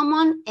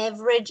common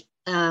average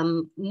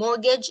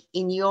mortgage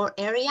in your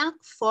area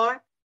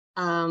for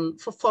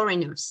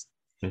foreigners.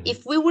 Mm-hmm.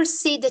 If we will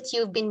see that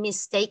you've been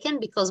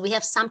mistaken because we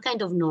have some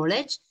kind of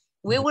knowledge,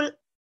 we will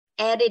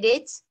edit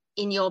it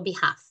in your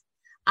behalf.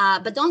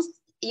 But don't,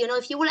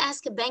 if you will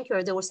ask a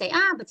banker, they will say,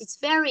 but it's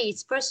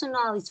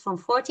personal, it's from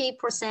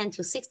 40%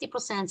 to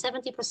 60%,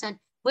 70%.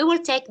 We will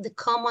take the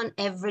common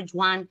average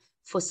one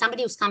for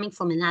somebody who's coming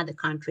from another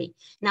country.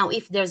 Now,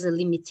 if there's a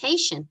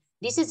limitation,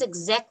 this is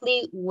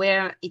exactly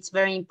where it's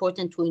very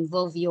important to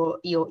involve your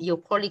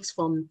colleagues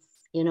from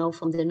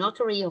the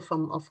notary or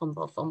from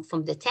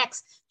the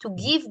tax to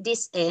give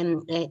these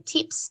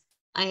tips,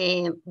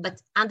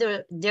 but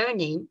under their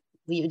name.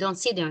 You don't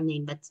see their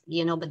name, but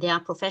they are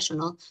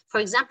professional. For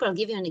example, I'll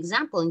give you an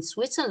example. In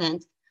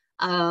Switzerland,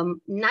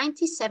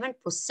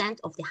 97%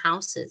 of the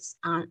houses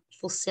are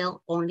for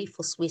sale only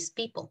for Swiss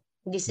people.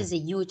 This is a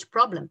huge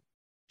problem.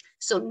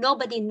 So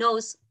nobody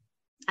knows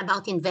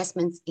about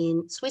investments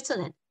in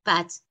Switzerland.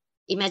 But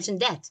imagine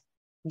that.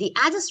 The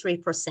other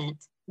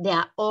 3%, they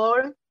are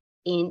all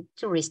in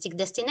touristic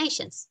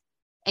destinations.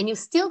 And you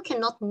still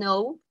cannot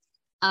know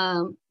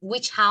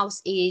which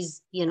house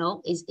is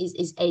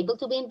able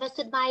to be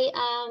invested by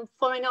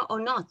foreigner or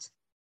not.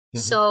 Mm-hmm.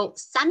 So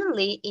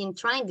suddenly in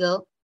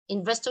Triangle,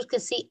 investors can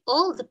see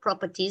all the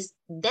properties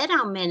that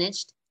are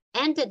managed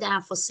and that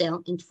are for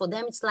sale, and for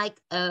them it's like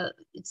a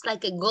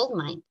gold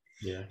mine.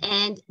 Yeah.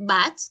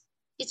 But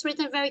it's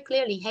written very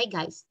clearly, hey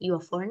guys, you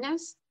are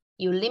foreigners,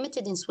 you're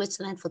limited in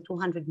Switzerland for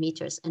 200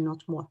 meters and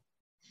not more.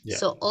 Yeah.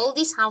 So all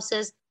these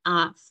houses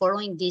are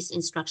following these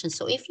instructions.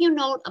 So if you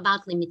know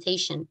about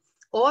limitation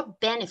or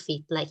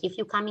benefit, like if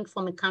you're coming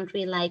from a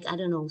country like, I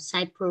don't know,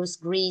 Cyprus,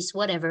 Greece,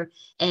 whatever,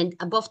 and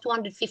above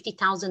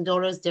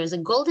 $250,000, there's a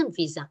golden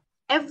visa.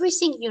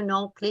 Everything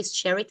please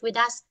share it with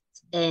us,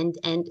 and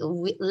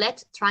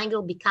let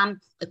Triangle become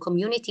a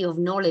community of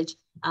knowledge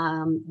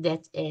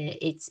that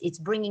it's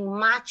bringing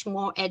much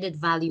more added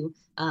value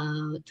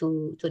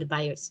to the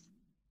buyers.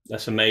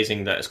 That's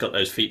amazing that it's got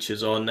those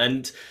features on.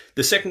 And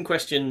the second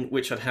question,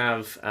 which I'd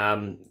have,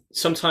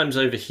 sometimes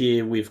over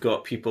here, we've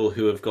got people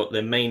who have got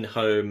their main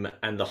home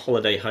and the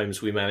holiday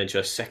homes we manage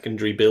are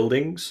secondary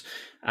buildings.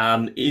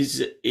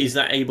 Is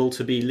that able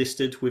to be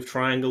listed with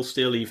Triangle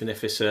still, even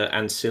if it's an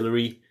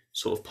ancillary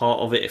sort of part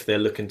of it, if they're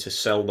looking to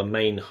sell the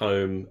main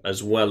home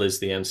as well as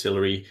the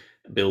ancillary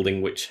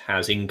building, which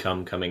has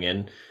income coming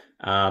in?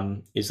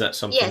 Is that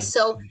something? Yes.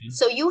 So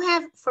you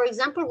have, for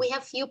example, we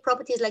have few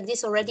properties like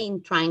this already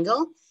in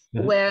Triangle,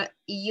 mm-hmm. where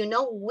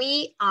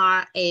we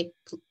are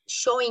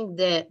showing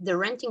the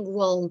renting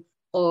role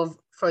of,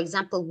 for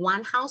example,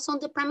 one house on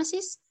the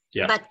premises.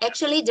 Yeah. But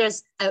actually,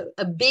 there's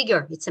a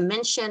bigger, it's a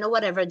mansion or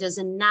whatever. There's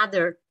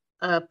another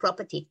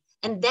property,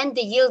 and then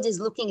the yield is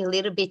looking a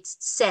little bit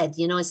sad.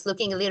 It's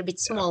looking a little bit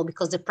small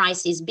because the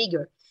price is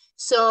bigger.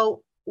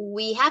 So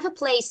we have a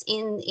place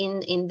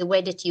in the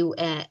way that you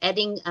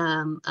adding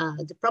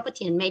the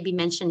property and maybe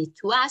mention it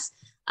to us,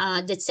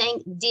 that's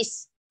saying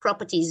this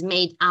property is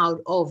made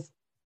out of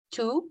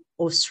 2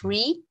 or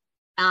 3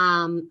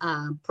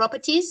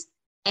 properties,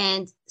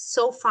 and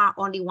so far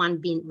only one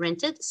being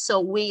rented. So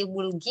we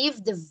will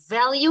give the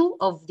value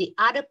of the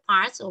other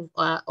parts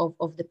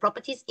of the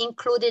properties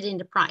included in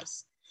the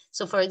price.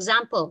 So for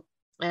example,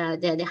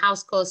 the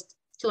house cost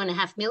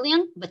 $2.5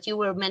 million, but you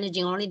were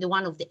managing only the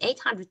one of the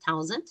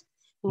 800,000.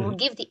 We will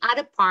give the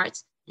other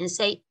parts and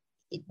say,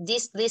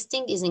 this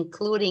listing is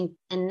including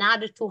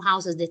another 2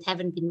 houses that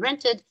haven't been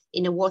rented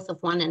in a worth of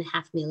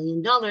 $1.5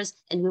 million,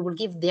 and we will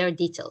give their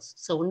details.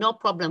 So no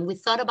problem. We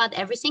thought about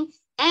everything.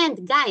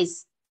 And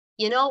guys,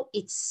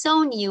 it's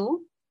so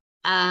new.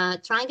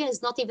 Triangle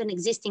is not even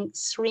existing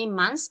 3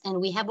 months,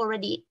 and we have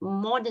already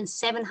more than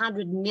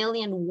 700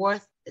 million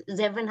worth,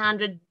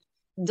 $700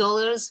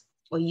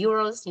 or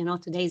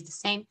euros, today is the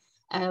same,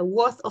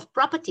 worth of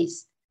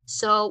properties.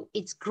 So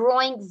it's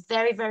growing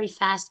very, very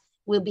fast.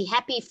 We'll be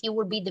happy if you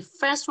will be the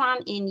first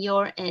one in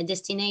your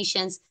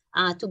destinations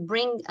to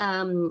bring,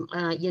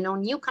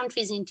 new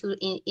countries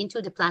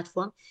into the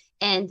platform.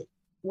 And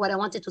what I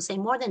wanted to say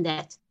more than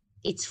that,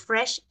 It's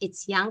fresh,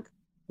 it's young.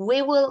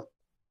 We will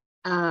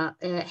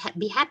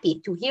be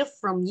happy to hear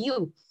from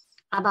you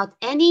about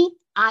any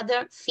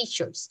other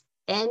features,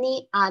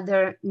 any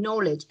other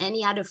knowledge,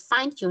 any other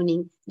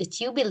fine-tuning that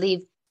you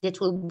believe that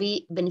will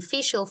be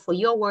beneficial for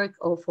your work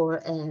or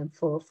for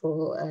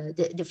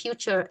the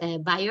future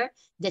buyer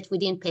that we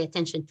didn't pay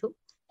attention to,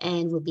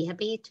 and we'll be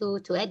happy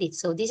to add it.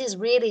 So this is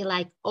really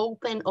like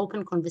open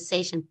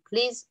conversation.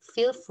 Please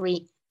feel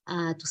free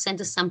to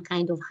send us some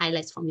kind of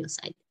highlights from your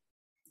side.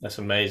 That's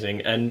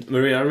amazing. And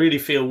Moriya, I really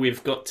feel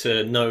we've got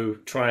to know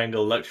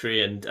Triangle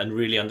Luxury and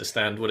really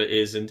understand what it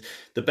is. And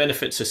the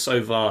benefits are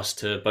so vast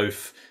to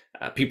both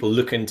people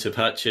looking to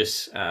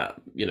purchase,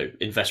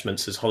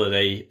 investments as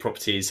holiday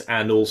properties,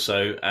 and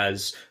also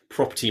as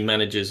property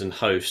managers and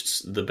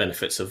hosts. The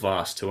benefits are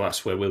vast to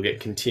us, where we'll get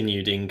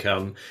continued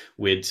income,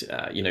 we'd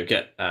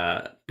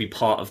be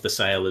part of the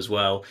sale as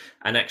well,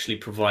 and actually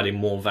providing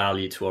more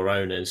value to our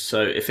owners.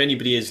 So if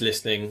anybody is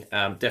listening,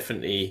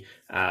 definitely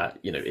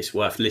it's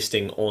worth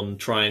listing on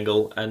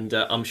Triangle, and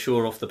I'm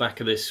sure off the back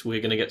of this we're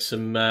going to get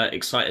some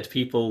excited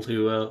people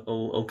who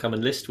will come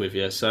and list with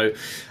you. So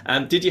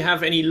did you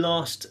have any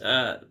last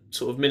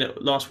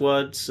last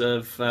words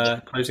of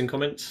closing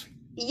comments?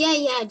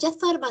 Yeah, I just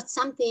thought about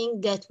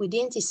something that we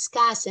didn't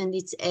discuss, and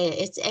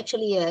it's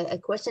actually a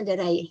question that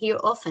I hear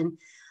often.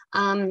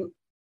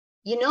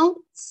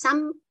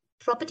 Some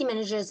property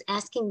managers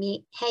asking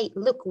me, hey,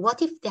 look,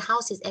 what if the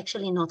house is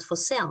actually not for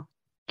sale?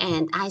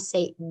 And I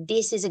say,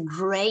 this is a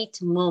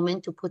great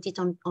moment to put it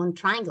on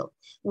Triangle.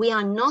 We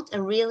are not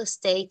a real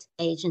estate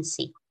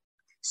agency.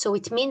 So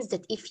it means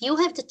that if you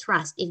have the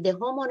trust, if the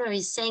homeowner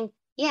is saying,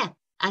 yeah,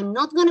 I'm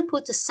not going to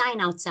put a sign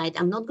outside,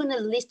 I'm not going to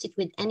list it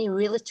with any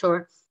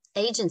realtor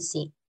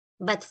agency,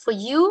 but for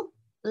you,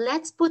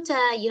 let's put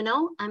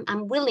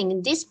I'm willing,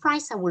 in this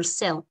price I will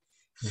sell.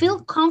 Feel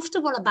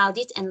comfortable about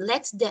it, and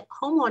let the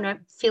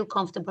homeowner feel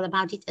comfortable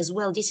about it as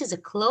well. This is a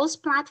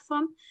closed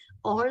platform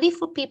only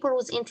for people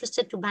who's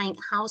interested to buying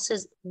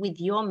houses with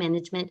your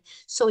management.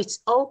 So it's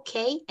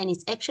okay, and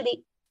it's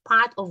actually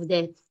part of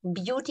the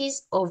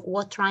beauties of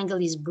what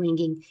Triangle is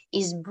bringing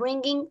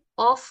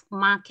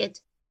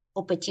off-market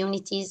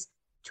opportunities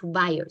to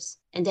buyers,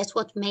 and that's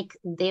what make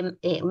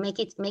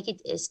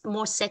it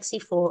more sexy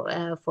for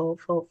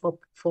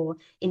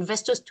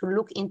investors to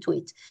look into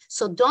it.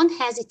 So don't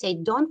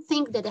hesitate. Don't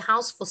think that the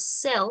house for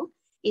sale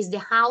is the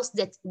house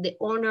that the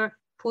owner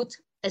put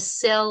a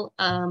sell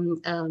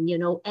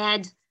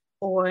ad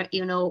or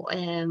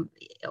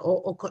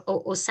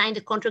signed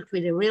a contract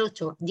with a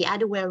realtor. The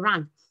other way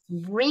around.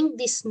 Bring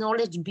this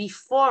knowledge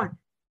before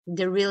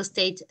the real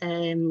estate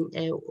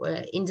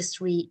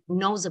industry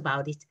knows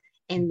about it.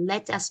 And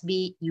let us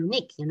be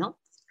unique,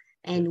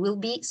 and we'll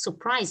be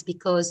surprised,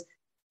 because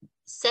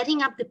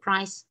setting up the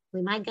price,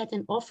 we might get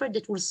an offer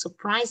that will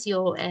surprise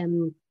your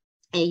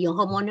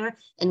homeowner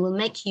and will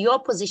make your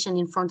position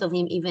in front of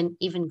him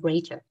even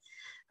greater.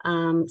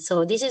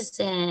 So this is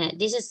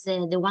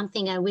the one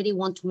thing I really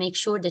want to make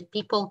sure that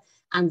people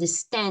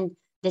understand,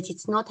 that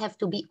it's not have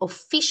to be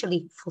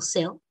officially for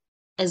sale,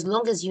 as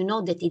long as you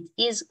know that it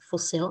is for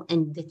sale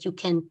and that you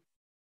can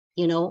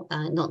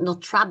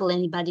not trouble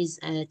anybody's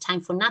time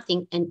for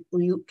nothing, and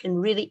you can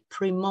really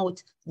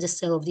promote the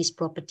sale of this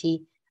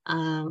property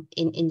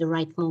in the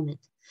right moment.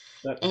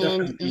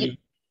 That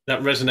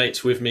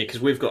resonates with me,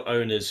 because we've got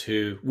owners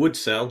who would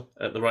sell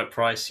at the right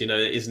price. It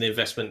is an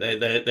investment.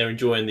 They're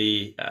enjoying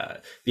the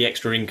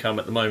extra income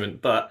at the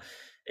moment, but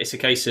it's a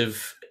case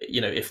of,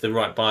 if the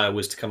right buyer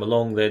was to come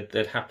along,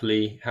 they'd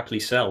happily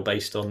sell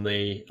based on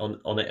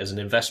it as an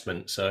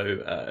investment. So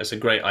it's a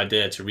great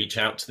idea to reach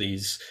out to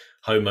these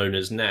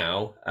homeowners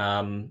now,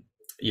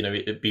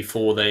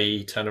 before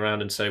they turn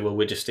around and say, well,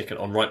 we're just sticking it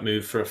on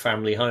Rightmove for a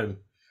family home.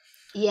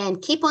 Yeah,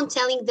 and keep on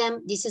telling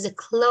them this is a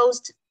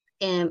closed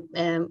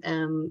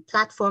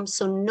platform,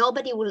 so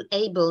nobody will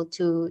able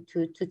to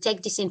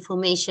take this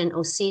information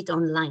or see it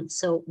online.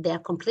 So they are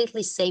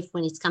completely safe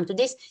when it's come to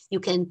this. You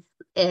can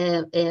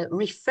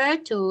refer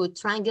to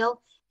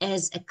Triangle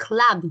as a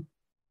club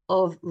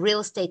of real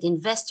estate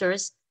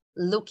investors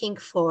looking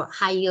for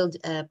high yield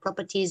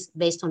properties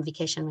based on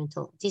vacation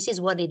rental. This is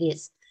what it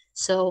is.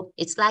 So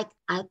it's like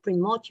I'll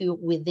promote you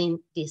within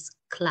this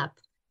club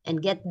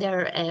and get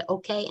there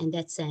okay, and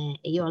that's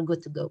you are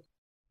good to go.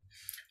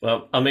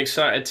 Well, I'm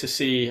excited to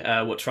see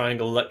what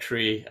Triangle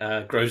Luxury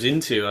grows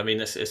into. I mean,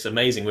 it's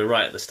amazing. We're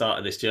right at the start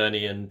of this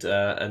journey, and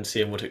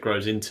seeing what it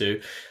grows into.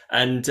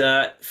 And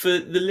for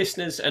the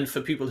listeners and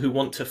for people who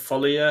want to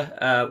follow you,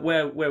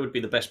 where would be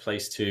the best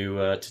place to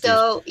do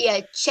so?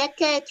 Yeah, check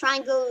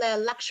Triangle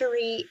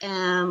Luxury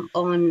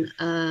on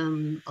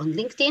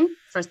LinkedIn.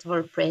 First of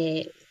all,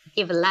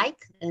 give a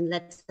like and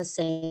let us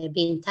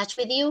be in touch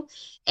with you.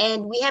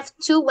 And we have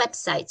two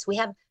websites. We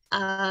have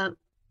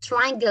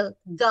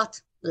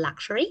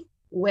triangle.luxury,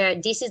 where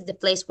this is the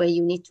place where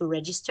you need to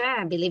register.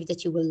 I believe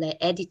that you will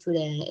add it to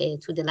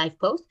the live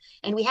post.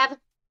 And we have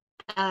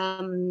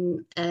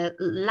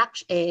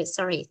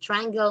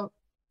triangle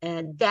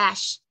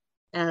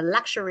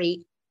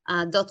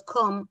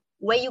luxury.com,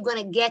 where you're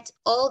going to get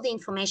all the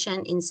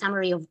information in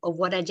summary of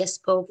what I just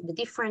spoke, the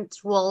different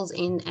roles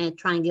in a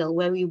triangle,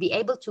 where you'll be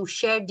able to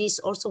share this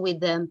also with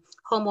the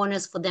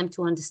homeowners for them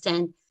to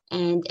understand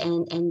and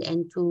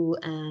to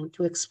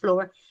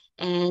explore.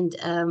 And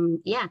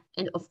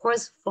and of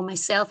course, for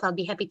myself, I'll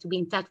be happy to be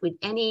in touch with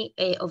any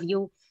of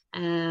you.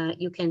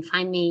 You can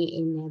find me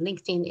in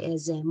LinkedIn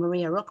as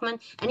Moriya Rockman.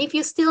 And if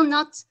you're still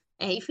not,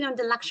 if you're in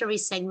the luxury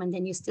segment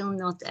and you're still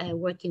not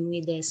working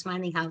with the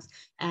Smiling House,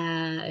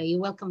 you're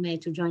welcome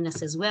to join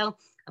us as well.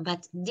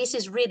 But this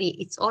is really,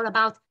 it's all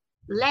about,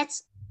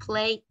 let's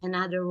play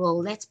another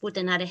role. Let's put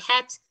another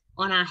hat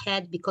on our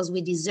head because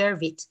we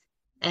deserve it.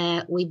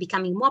 We're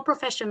becoming more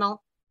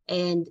professional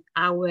and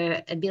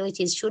our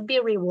abilities should be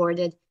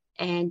rewarded.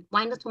 And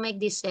why not to make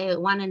this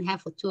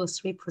 1.5 or 2 or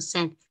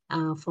 3%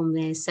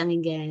 from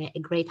selling a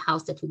great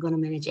house that we're going to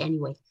manage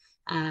anyway?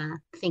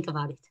 Think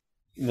about it.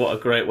 What a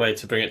great way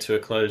to bring it to a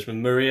close.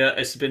 Moriya,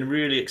 it's been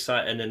really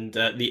exciting, and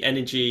the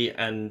energy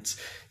and,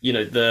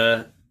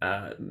 you're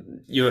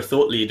a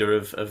thought leader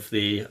of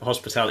the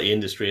hospitality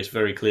industry. It's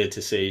very clear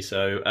to see.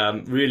 So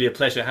really a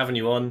pleasure having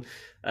you on,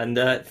 and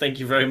thank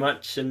you very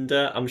much. And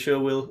I'm sure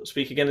we'll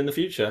speak again in the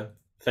future.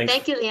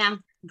 Thank you,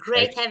 Liam.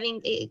 Great having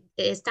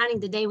starting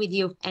the day with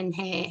you, and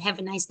have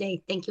a nice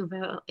day. Thank you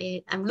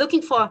very I'm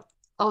looking for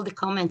all the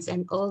comments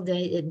and all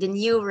the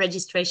new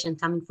registration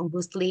coming from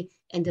Boostly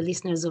and the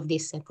listeners of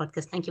this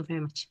podcast. Thank you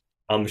very much.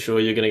 I'm sure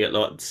you're going to get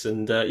lots.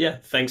 And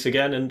thanks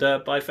again, and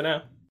bye for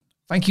now.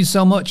 Thank you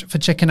so much for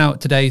checking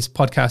out today's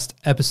podcast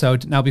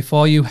episode. Now,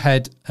 before you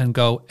head and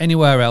go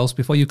anywhere else,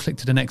 before you click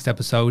to the next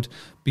episode,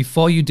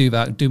 before you do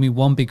that, do me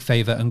one big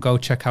favor and go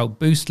check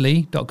out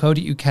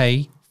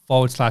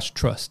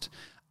boostly.co.uk/trust.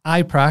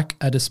 iPrac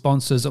are the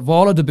sponsors of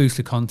all of the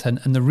Boostly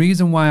content, and the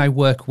reason why I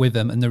work with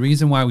them and the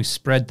reason why we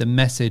spread the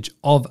message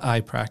of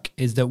iPrac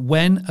is that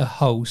when a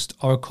host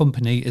or a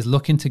company is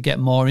looking to get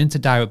more into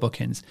direct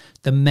bookings,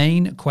 the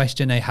main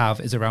question they have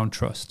is around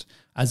trust.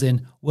 As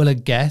in, will a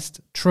guest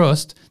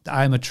trust that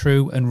I am a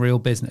true and real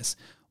business?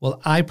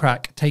 Well,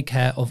 iPrac take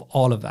care of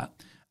all of that.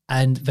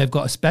 And they've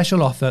got a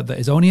special offer that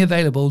is only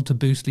available to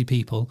Boostly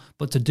people.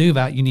 But to do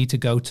that, you need to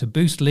go to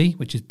Boostly,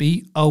 which is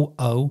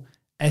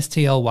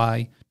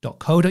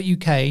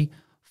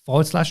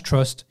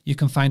boostly.co.uk/trust. You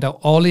can find out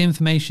all the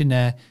information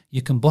there.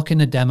 You can book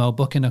in a demo,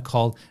 book in a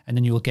call, and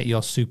then you will get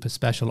your super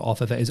special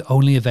offer that is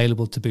only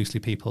available to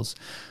Boostly peoples.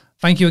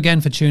 Thank you again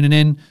for tuning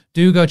in.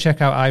 Do go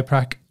check out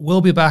iPrac.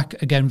 We'll be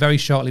back again very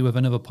shortly with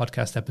another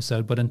podcast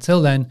episode. But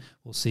until then,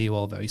 we'll see you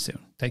all very soon.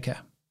 Take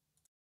care.